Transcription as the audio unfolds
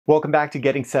Welcome back to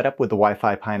Getting Set Up with the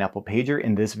Wi-Fi Pineapple Pager.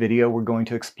 In this video, we're going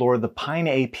to explore the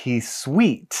PineAP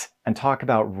suite and talk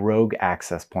about rogue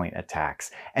access point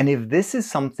attacks. And if this is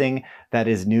something that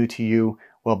is new to you,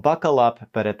 well, buckle up,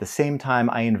 but at the same time,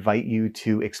 I invite you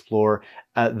to explore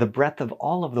the breadth of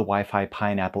all of the Wi-Fi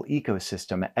Pineapple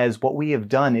ecosystem, as what we have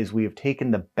done is we have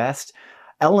taken the best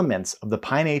elements of the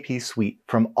PineAP suite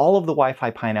from all of the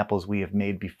Wi-Fi Pineapples we have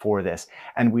made before this,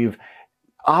 and we've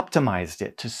optimized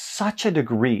it to such a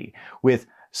degree with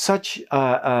such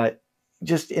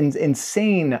just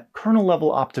insane kernel level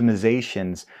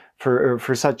optimizations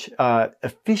for such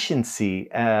efficiency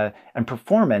and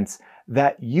performance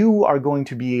that you are going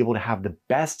to be able to have the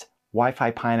best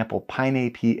Wi-Fi Pineapple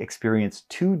PineAP experience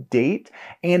to date,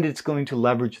 and it's going to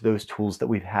leverage those tools that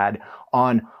we've had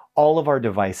on all of our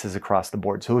devices across the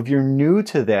board. So if you're new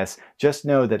to this, just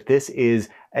know that this is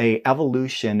an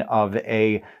evolution of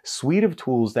a suite of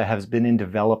tools that has been in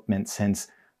development since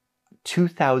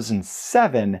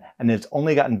 2007, and it's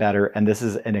only gotten better, and this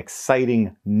is an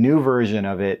exciting new version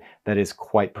of it that is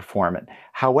quite performant.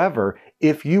 However,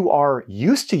 if you are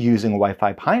used to using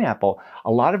Wi-Fi Pineapple,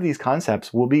 a lot of these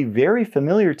concepts will be very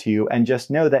familiar to you, and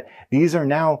just know that these are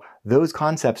now those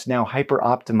concepts now hyper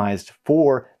optimized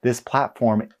for this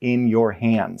platform in your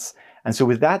hands. And so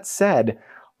with that said,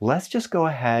 let's just go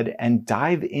ahead and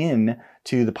dive in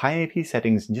to the PineAP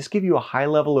settings and just give you a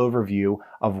high-level overview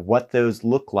of what those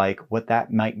look like, what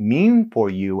that might mean for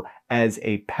you as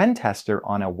a pen tester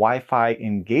on a Wi-Fi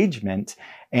engagement,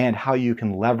 and how you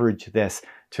can leverage this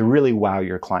to really wow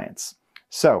your clients.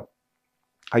 So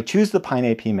I choose the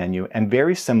PineAP menu, and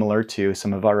very similar to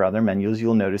some of our other menus,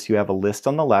 you'll notice you have a list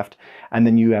on the left, and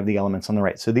then you have the elements on the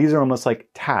right. So these are almost like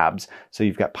tabs. So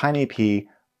you've got PineAP,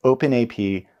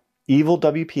 OpenAP, Evil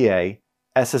WPA,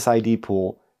 SSID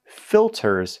pool,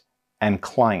 filters, and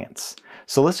clients.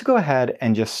 So let's go ahead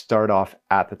and just start off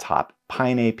at the top.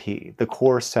 PineAP, the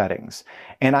core settings.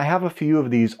 And I have a few of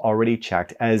these already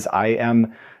checked, as I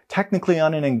am technically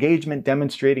on an engagement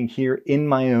demonstrating here in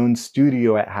my own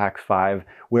studio at Hack5,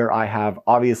 where I have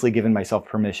obviously given myself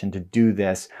permission to do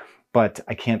this, but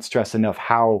I can't stress enough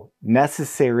how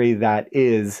necessary that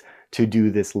is to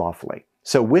do this lawfully.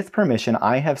 So with permission,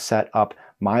 I have set up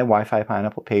my Wi-Fi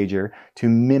Pineapple pager to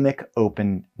mimic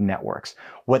open networks.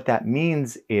 What that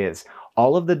means is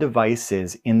all of the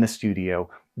devices in the studio,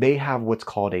 they have what's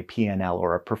called a PNL,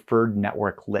 or a preferred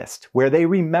network list, where they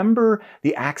remember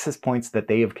the access points that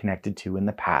they have connected to in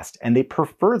the past, and they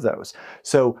prefer those.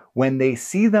 So when they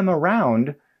see them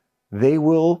around, they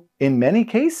will, in many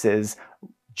cases,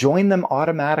 join them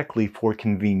automatically for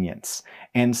convenience.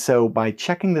 And so by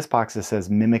checking this box that says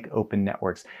mimic open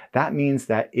networks, that means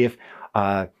that if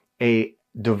a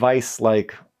device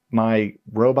like my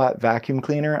robot vacuum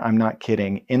cleaner, I'm not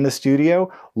kidding, in the studio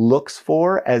looks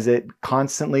for, as it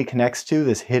constantly connects to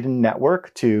this hidden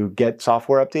network to get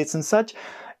software updates and such,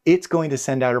 it's going to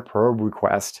send out a probe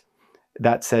request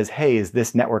that says, hey, is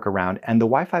this network around? And the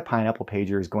Wi-Fi Pineapple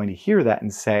pager is going to hear that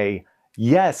and say,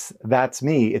 yes, that's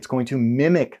me. It's going to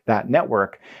mimic that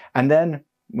network. And then,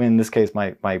 in this case,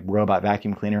 my robot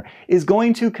vacuum cleaner is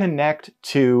going to connect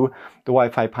to the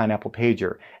Wi-Fi Pineapple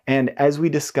pager. And as we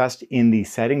discussed in the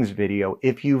settings video,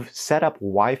 if you've set up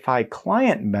Wi-Fi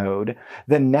client mode,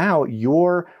 then now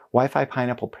your Wi-Fi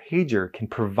Pineapple pager can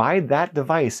provide that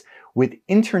device with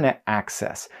internet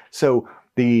access. So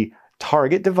the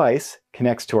target device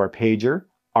connects to our pager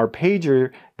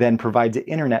then provides the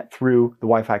internet through the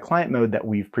Wi-Fi client mode that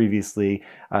we've previously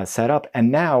set up. And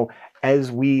now,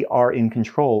 as we are in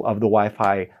control of the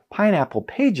Wi-Fi Pineapple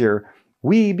pager,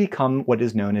 we become what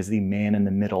is known as the man in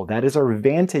the middle. That is our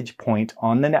vantage point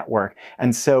on the network.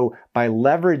 And so by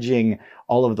leveraging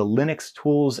all of the Linux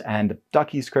tools and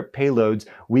Ducky script payloads,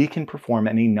 we can perform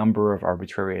any number of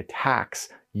arbitrary attacks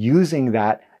using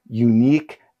that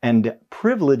unique and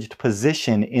privileged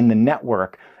position in the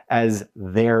network as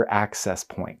their access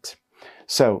point.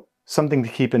 So something to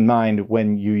keep in mind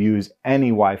when you use any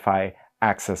Wi-Fi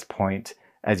access point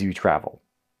as you travel.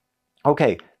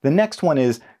 Okay, the next one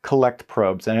is collect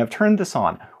probes, and I've turned this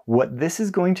on. What this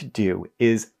is going to do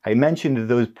is, I mentioned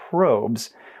those probes,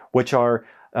 which are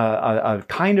a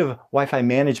kind of Wi-Fi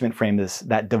management frame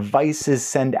that devices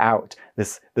send out.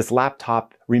 This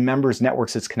laptop remembers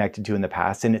networks it's connected to in the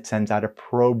past, and it sends out a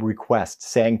probe request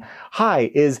saying,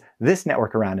 hi, is this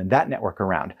network around and that network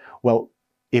around? Well,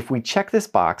 if we check this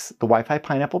box, the Wi-Fi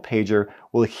Pineapple pager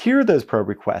will hear those probe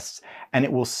requests, and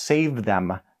it will save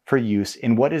them for use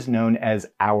in what is known as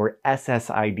our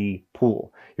SSID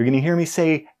pool. You're going to hear me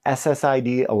say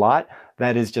SSID a lot.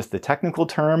 That is just the technical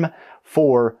term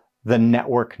for the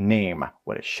network name,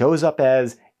 what it shows up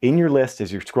as in your list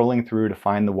as you're scrolling through to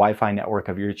find the Wi-Fi network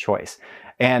of your choice.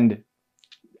 And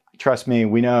trust me,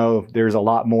 we know there's a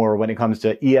lot more when it comes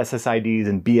to ESSIDs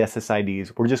and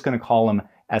BSSIDs. We're just going to call them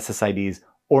SSIDs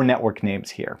or network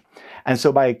names here. And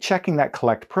so by checking that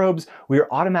collect probes, we are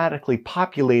automatically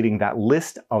populating that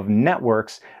list of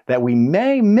networks that we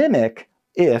may mimic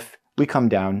if we come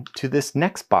down to this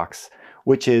next box,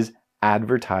 which is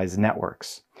advertise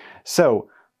networks. So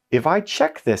if I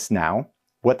check this now,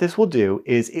 what this will do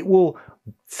is it will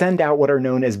send out what are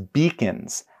known as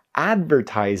beacons,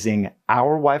 advertising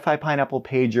our Wi-Fi PineAPPLE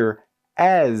pager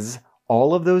as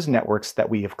all of those networks that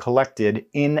we have collected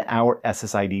in our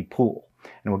SSID pool.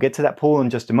 And we'll get to that pool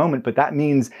in just a moment, but that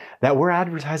means that we're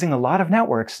advertising a lot of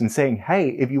networks and saying, hey,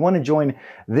 if you want to join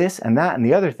this and that and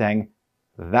the other thing,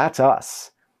 that's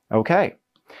us. Okay.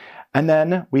 And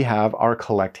then we have our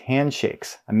collect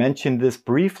handshakes. I mentioned this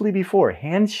briefly before.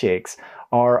 Handshakes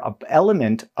are an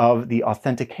element of the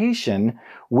authentication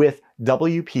with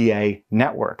WPA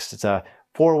networks. It's a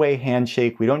four-way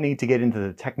handshake. We don't need to get into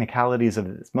the technicalities of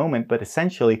this moment, but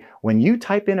essentially when you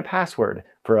type in a password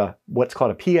for what's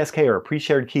called a PSK or a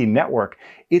pre-shared key network,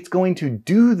 it's going to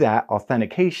do that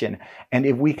authentication. And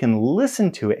if we can listen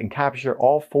to it and capture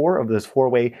all four of those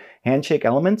four-way handshake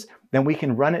elements, then we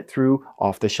can run it through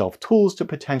off-the-shelf tools to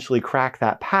potentially crack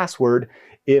that password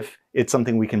if it's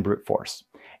something we can brute force.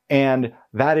 And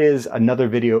that is another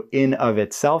video in of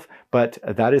itself, but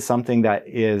that is something that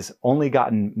is only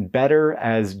gotten better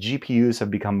as GPUs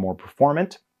have become more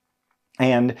performant.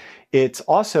 And it's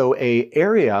also an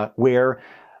area where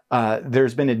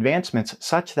there's been advancements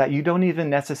such that you don't even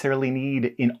necessarily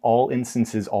need, in all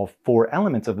instances, all four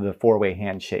elements of the four-way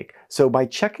handshake. So by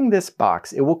checking this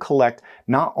box, it will collect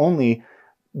not only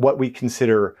what we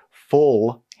consider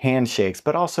full handshakes,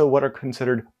 but also what are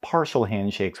considered partial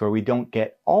handshakes, where we don't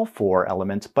get all four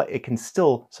elements, but it can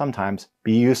still sometimes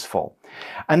be useful.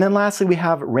 And then lastly, we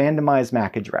have randomized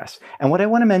MAC address. And what I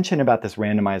want to mention about this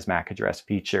randomized MAC address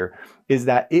feature is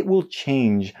that it will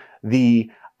change the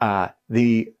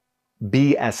BSSID,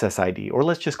 or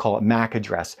let's just call it MAC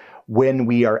address, when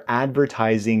we are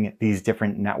advertising these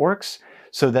different networks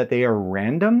so that they are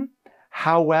random.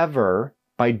 However,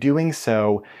 by doing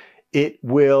so, it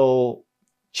will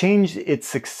change its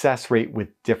success rate with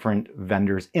different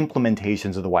vendors'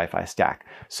 implementations of the Wi-Fi stack.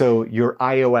 So your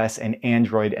iOS and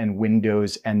Android and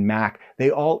Windows and Mac,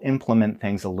 they all implement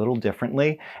things a little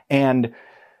differently. And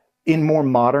in more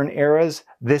modern eras,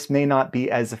 this may not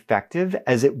be as effective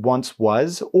as it once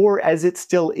was, or as it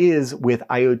still is with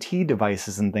IoT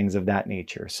devices and things of that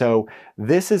nature. So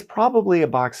this is probably a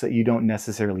box that you don't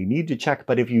necessarily need to check,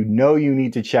 but if you know you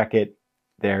need to check it,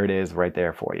 there it is right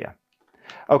there for you.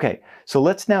 Okay, so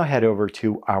let's now head over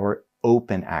to our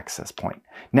open access point.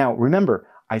 Now, remember,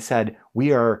 I said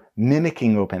we are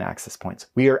mimicking open access points.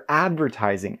 We are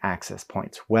advertising access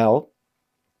points. Well,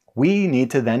 we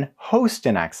need to then host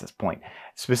an access point,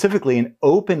 specifically an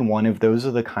open one if those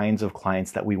are the kinds of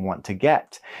clients that we want to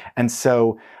get. And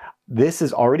so this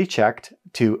is already checked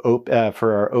for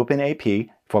our PineAP.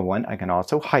 For one, I can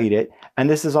also hide it. And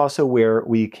this is also where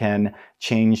we can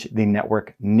change the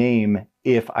network name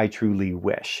if I truly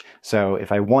wish. So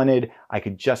if I wanted, I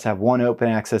could just have one open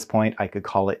access point. I could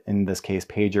call it, in this case,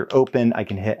 pager open. I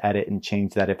can hit edit and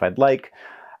change that if I'd like.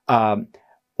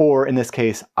 Or in this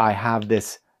case, I have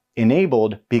this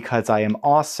enabled because I am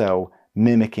also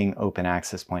mimicking open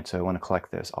access points. So I want to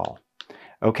collect those all.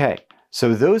 Okay,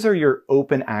 so those are your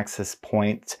open access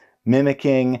points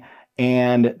mimicking.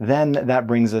 And then that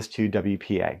brings us to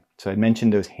WPA. So I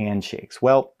mentioned those handshakes.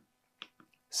 Well,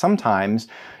 sometimes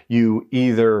you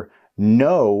either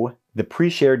know the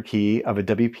pre-shared key of a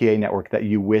WPA network that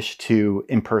you wish to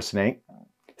impersonate.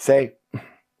 Say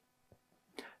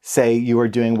you are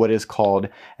doing what is called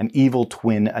an evil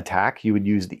twin attack. You would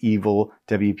use the evil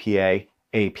WPA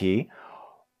AP.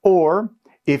 Or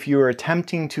if you're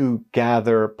attempting to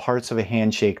gather parts of a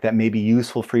handshake that may be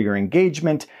useful for your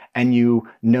engagement and you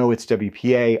know it's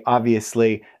WPA,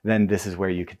 obviously, then this is where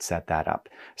you could set that up.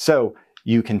 So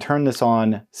you can turn this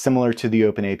on similar to the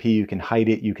PineAP. You can hide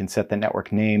it. You can set the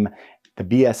network name, the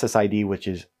BSSID, which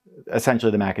is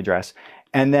essentially the MAC address.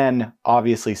 And then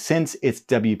obviously, since it's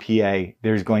WPA,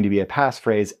 there's going to be a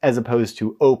passphrase as opposed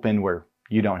to open where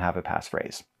you don't have a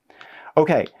passphrase.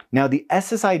 Okay, now the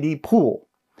SSID pool.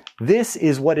 This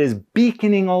is what is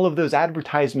beaconing all of those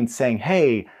advertisements saying,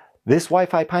 hey, this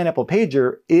Wi-Fi PineAPPLE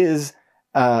pager is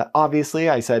Obviously,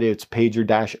 I said it's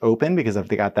pager-open because I've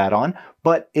got that on,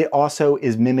 but it also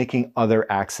is mimicking other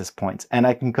access points. And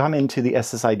I can come into the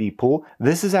SSID pool.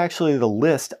 This is actually the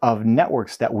list of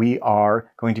networks that we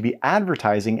are going to be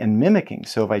advertising and mimicking.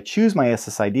 So if I choose my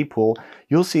SSID pool,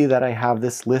 you'll see that I have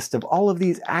this list of all of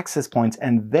these access points,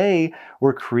 and they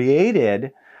were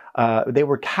created they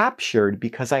were captured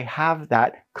because I have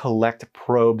that collect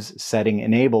probes setting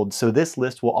enabled. So this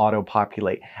list will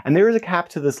auto-populate. And there is a cap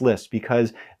to this list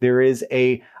because there is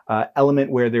a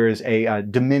element where there is a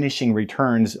diminishing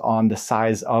returns on the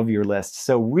size of your list.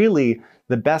 So really,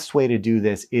 the best way to do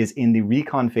this is in the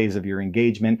recon phase of your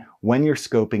engagement, when you're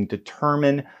scoping,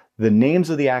 determine the names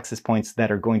of the access points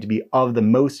that are going to be of the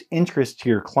most interest to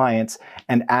your clients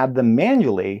and add them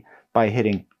manually by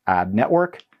hitting Add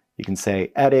Network. You can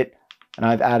say edit, and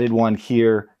I've added one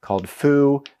here called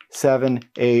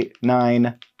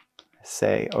foo789.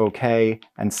 Say OK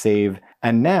and save.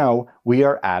 And now we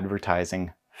are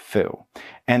advertising foo.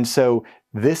 And so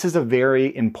this is a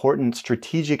very important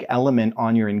strategic element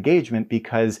on your engagement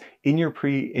because in your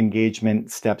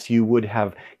pre-engagement steps, you would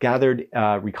have gathered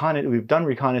we've done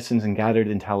reconnaissance and gathered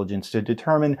intelligence to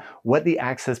determine what the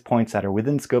access points that are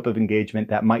within scope of engagement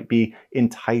that might be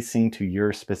enticing to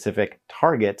your specific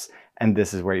targets. And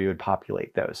this is where you would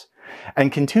populate those.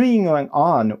 And continuing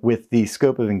on with the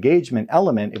scope of engagement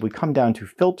element, if we come down to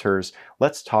filters,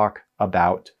 let's talk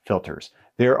about filters.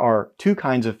 There are two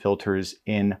kinds of filters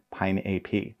in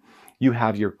PineAP. You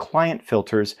have your client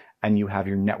filters and you have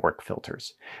your network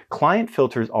filters. Client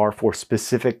filters are for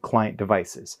specific client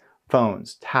devices,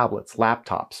 phones, tablets,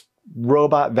 laptops,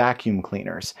 robot vacuum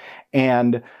cleaners,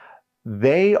 and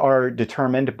they are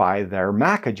determined by their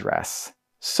MAC address.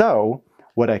 So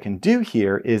what I can do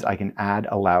here is I can add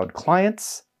allowed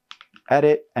clients,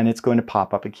 edit, and it's going to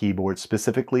pop up a keyboard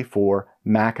specifically for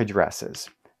MAC addresses.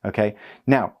 Okay,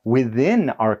 now within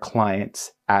our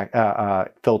clients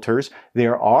filters,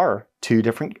 there are two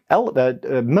different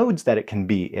modes that it can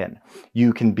be in.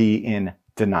 You can be in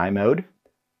deny mode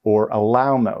or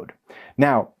allow mode.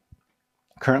 Now,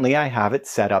 currently I have it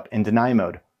set up in deny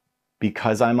mode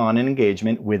because I'm on an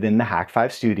engagement within the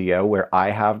Hack5 Studio where I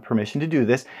have permission to do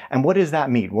this. And what does that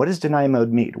mean? What does deny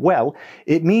mode mean? Well,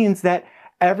 it means that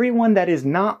everyone that is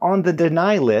not on the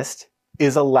deny list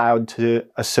is allowed to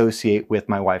associate with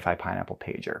my Wi-Fi Pineapple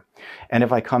pager. And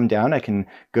if I come down, I can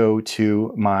go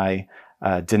to my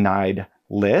denied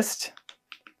list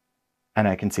and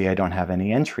I can see I don't have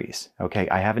any entries. Okay,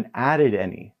 I haven't added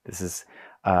any. This is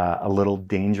a little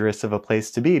dangerous of a place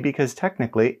to be because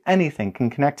technically anything can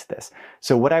connect to this.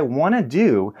 So what I want to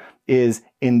do is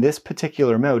in this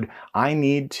particular mode, I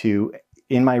need to,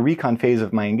 in my recon phase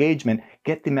of my engagement,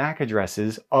 get the MAC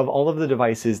addresses of all of the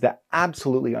devices that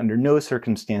absolutely under no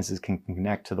circumstances can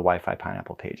connect to the Wi-Fi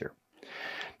Pineapple pager.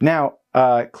 Now,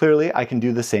 clearly I can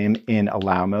do the same in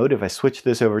allow mode. If I switch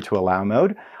this over to allow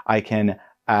mode, I can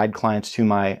add clients to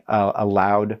my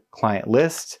allowed client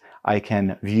list. I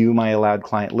can view my allowed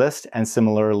client list, and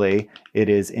similarly, it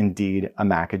is indeed a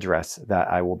MAC address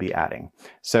that I will be adding.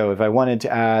 So if I wanted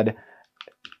to add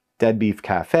Dead Beef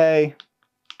Cafe,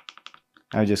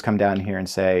 I would just come down here and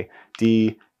say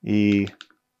D-E-A-D-B.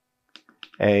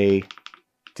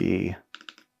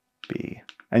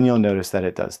 And you'll notice that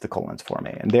it does the colons for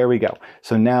me. And there we go.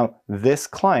 So now this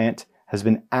client has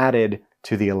been added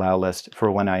to the allow list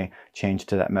for when I change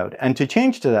to that mode. And to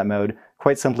change to that mode,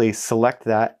 quite simply select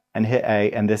that and hit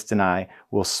A, and this deny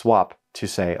will swap to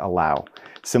say allow.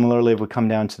 Similarly, if we come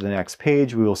down to the next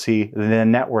page, we will see the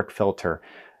network filter.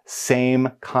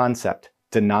 Same concept,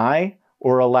 deny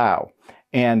or allow.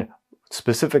 And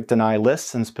specific deny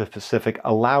lists and specific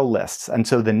allow lists. And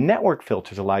so the network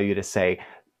filters allow you to say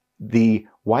the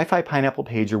Wi-Fi Pineapple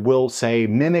pager will say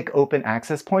mimic open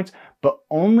access points, but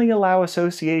only allow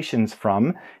associations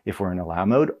from, if we're in allow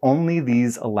mode, only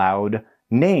these allowed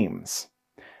names.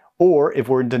 Or if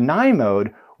we're in deny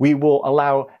mode, we will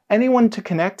allow anyone to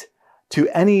connect to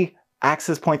any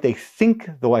access point they think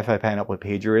the Wi-Fi Pineapple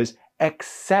pager is,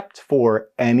 except for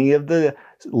any of the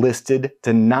listed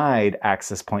denied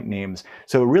access point names.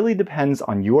 So it really depends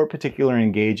on your particular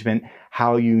engagement,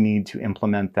 how you need to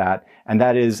implement that. And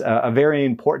that is a very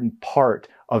important part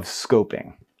of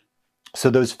scoping.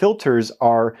 So those filters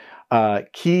are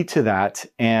key to that,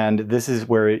 and this is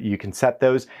where you can set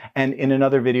those. And in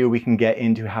another video, we can get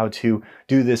into how to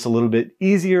do this a little bit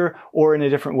easier or in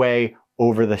a different way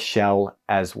over the shell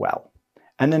as well.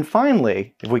 And then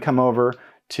finally, if we come over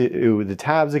to the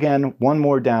tabs again, one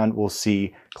more down, we'll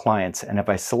see clients. And if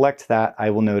I select that, I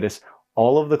will notice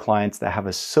all of the clients that have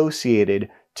associated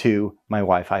to my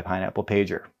Wi-Fi Pineapple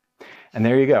pager. And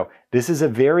there you go. This is a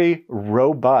very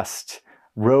robust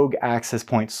rogue access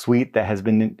point suite that has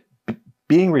been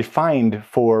being refined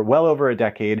for well over a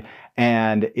decade,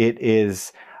 and it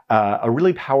is a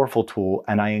really powerful tool,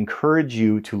 and I encourage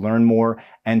you to learn more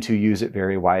and to use it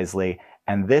very wisely.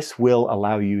 And this will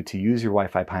allow you to use your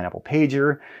Wi-Fi PineAPPLE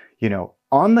pager,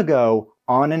 on the go,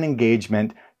 on an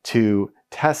engagement, to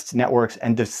test networks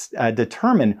and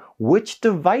determine which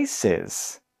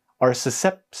devices are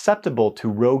susceptible to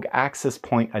rogue access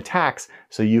point attacks,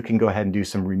 so you can go ahead and do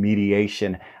some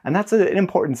remediation. And that's an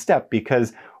important step,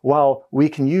 because while we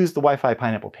can use the Wi-Fi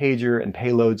PineAPPLE pager and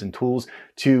payloads and tools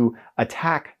to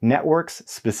attack networks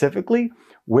specifically,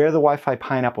 where the Wi-Fi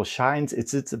PineAPPLE shines,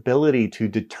 it's its ability to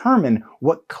determine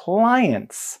what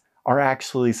clients are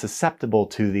actually susceptible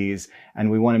to these, and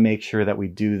we want to make sure that we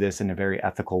do this in a very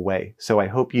ethical way. So I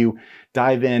hope you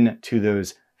dive in to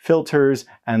those filters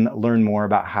and learn more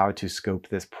about how to scope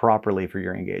this properly for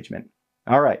your engagement.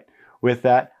 All right, with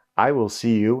that, I will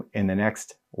see you in the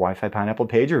next Wi-Fi PineAPPLE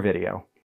pager video.